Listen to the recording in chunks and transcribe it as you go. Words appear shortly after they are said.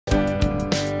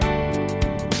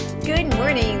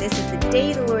morning. This is the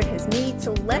day the Lord has made,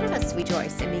 so let us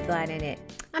rejoice and be glad in it.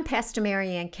 I'm Pastor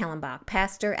Marianne Kellenbach,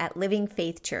 pastor at Living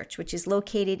Faith Church, which is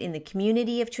located in the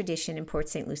Community of Tradition in Port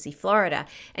St. Lucie, Florida.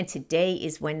 And today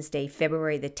is Wednesday,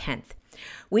 February the 10th.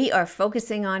 We are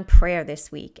focusing on prayer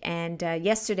this week. And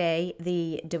yesterday,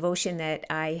 the devotion that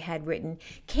I had written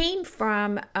came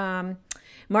from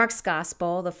Mark's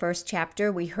Gospel, the first chapter.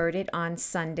 We heard it on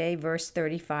Sunday, verse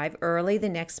 35. Early the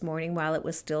next morning, while it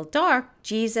was still dark,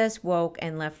 Jesus woke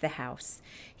and left the house.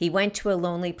 He went to a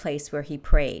lonely place where he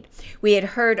prayed. We had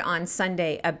heard on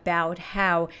Sunday about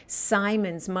how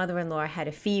Simon's mother-in-law had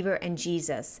a fever and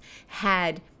Jesus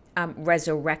had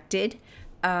resurrected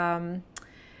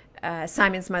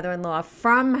Simon's mother-in-law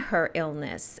from her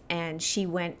illness, and she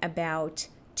went about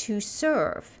to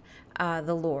serve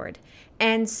the Lord.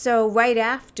 And so right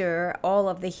after all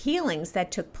of the healings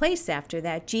that took place after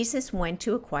that, Jesus went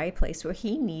to a quiet place where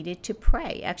he needed to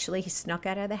pray. Actually, he snuck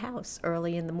out of the house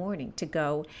early in the morning to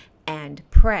go and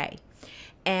pray.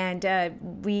 And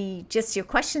your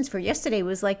questions for yesterday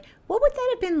was like, what would that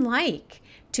have been like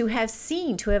to have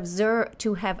seen, to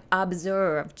have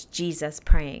observed Jesus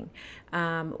praying?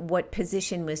 What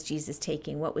position was Jesus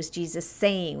taking? What was Jesus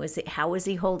saying? How was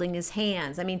he holding his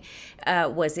hands? I mean,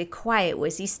 was it quiet?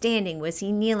 Was he standing? Was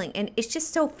he kneeling? And it's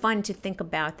just so fun to think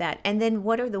about that. And then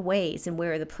what are the ways and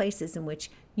where are the places in which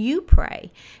you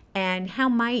pray? And how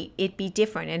might it be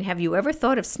different? And have you ever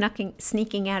thought of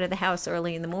sneaking out of the house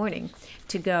early in the morning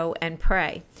to go and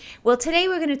pray? Well, today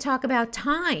we're going to talk about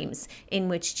times in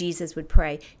which Jesus would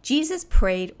pray. Jesus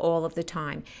prayed all of the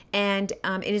time. And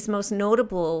it is most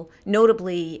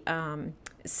notably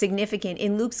significant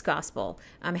in Luke's gospel,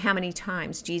 how many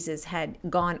times Jesus had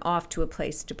gone off to a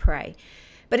place to pray.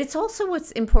 But it's also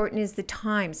what's important is the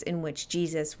times in which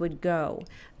Jesus would go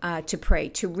to pray,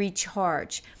 to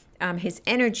recharge his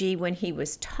energy when he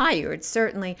was tired,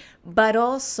 certainly, but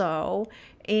also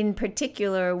in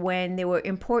particular when there were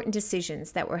important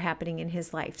decisions that were happening in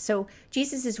his life. So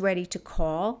Jesus is ready to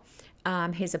call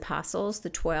his apostles, the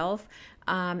 12,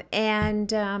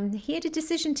 and he had a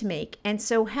decision to make. And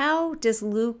so how does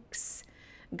Luke's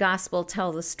gospel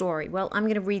tell the story? Well, I'm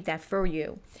going to read that for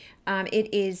you.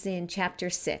 It is in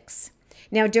chapter 6.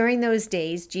 Now, during those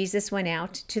days, Jesus went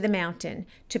out to the mountain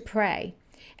to pray.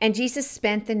 And Jesus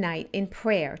spent the night in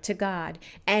prayer to God.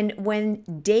 And when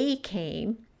day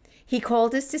came, he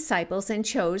called his disciples and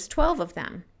chose 12 of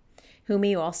them, whom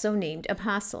he also named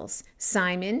apostles: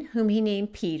 Simon, whom he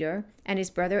named Peter, and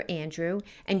his brother Andrew,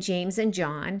 and James and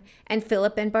John, and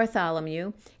Philip and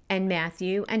Bartholomew, and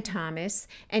Matthew and Thomas,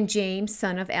 and James,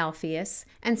 son of Alphaeus,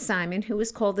 and Simon, who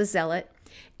was called the Zealot,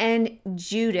 and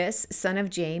Judas, son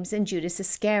of James, and Judas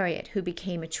Iscariot, who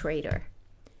became a traitor.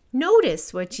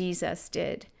 Notice what Jesus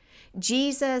did.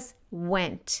 Jesus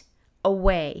went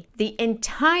away the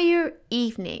entire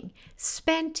evening,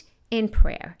 spent in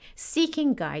prayer,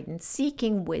 seeking guidance,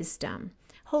 seeking wisdom.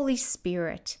 Holy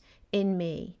Spirit in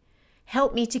me,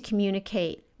 help me to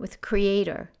communicate with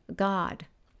Creator, God,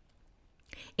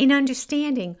 in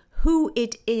understanding who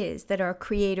it is that our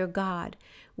Creator God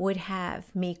would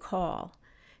have me call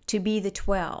to be the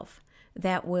 12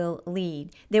 that will lead.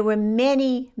 There were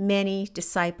many, many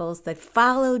disciples that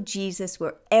followed Jesus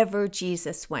wherever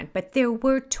Jesus went, but there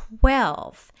were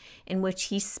 12 in which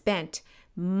he spent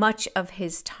much of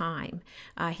his time.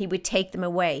 He would take them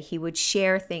away. He would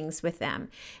share things with them.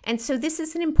 And so this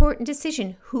is an important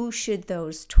decision. Who should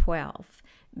those 12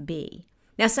 be?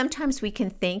 Now, sometimes we can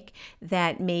think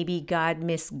that maybe God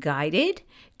misguided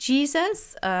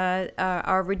Jesus,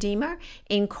 our Redeemer,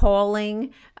 in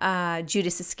calling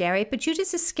Judas Iscariot. But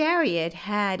Judas Iscariot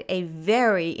had a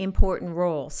very important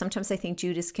role. Sometimes I think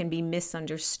Judas can be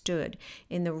misunderstood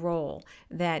in the role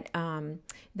that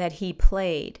he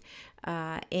played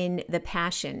in the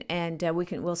Passion, and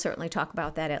we'll certainly talk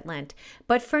about that at Lent.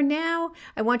 But for now,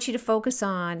 I want you to focus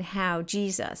on how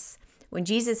Jesus, when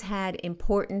Jesus had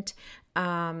important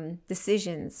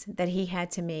decisions that he had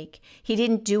to make, he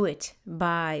didn't do it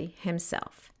by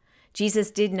himself.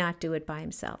 Jesus did not do it by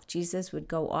himself. Jesus would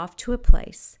go off to a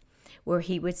place where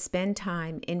he would spend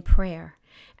time in prayer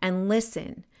and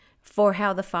listen for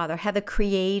how the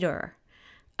Creator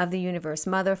of the universe,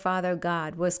 Mother, Father,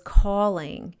 God, was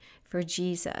calling for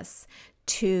Jesus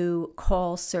to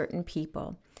call certain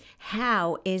people.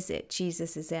 How is it,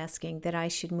 Jesus is asking, that I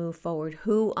should move forward?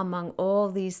 Who among all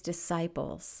these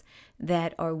disciples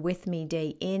that are with me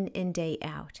day in and day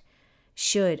out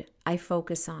should I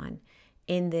focus on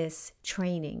in this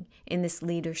training, in this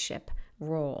leadership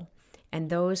role?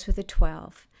 And those were the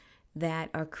 12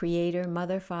 that our Creator,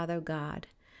 Mother, Father, God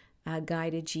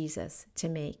guided Jesus to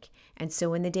make. And so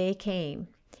when the day came,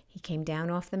 he came down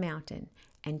off the mountain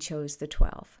and chose the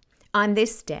 12. On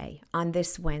this day, on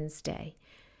this Wednesday,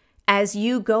 as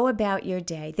you go about your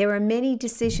day, there are many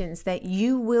decisions that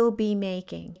you will be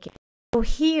making. So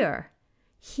hear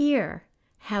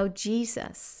how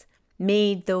Jesus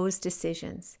made those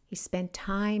decisions. He spent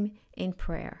time in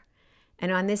prayer.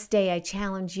 And on this day, I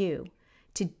challenge you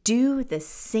to do the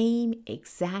same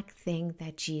exact thing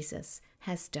that Jesus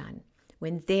has done.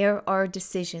 When there are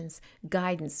decisions,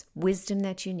 guidance, wisdom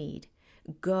that you need,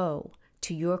 go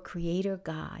to your Creator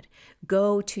God.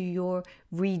 Go to your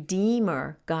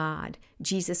Redeemer God,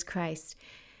 Jesus Christ,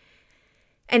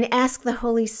 and ask the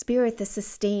Holy Spirit, the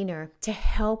Sustainer, to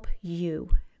help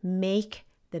you make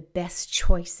the best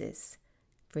choices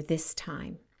for this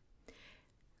time.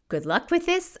 Good luck with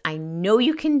this. I know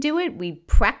you can do it. We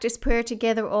practice prayer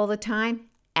together all the time.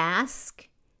 Ask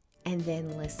and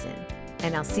then listen.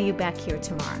 And I'll see you back here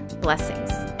tomorrow.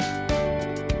 Blessings.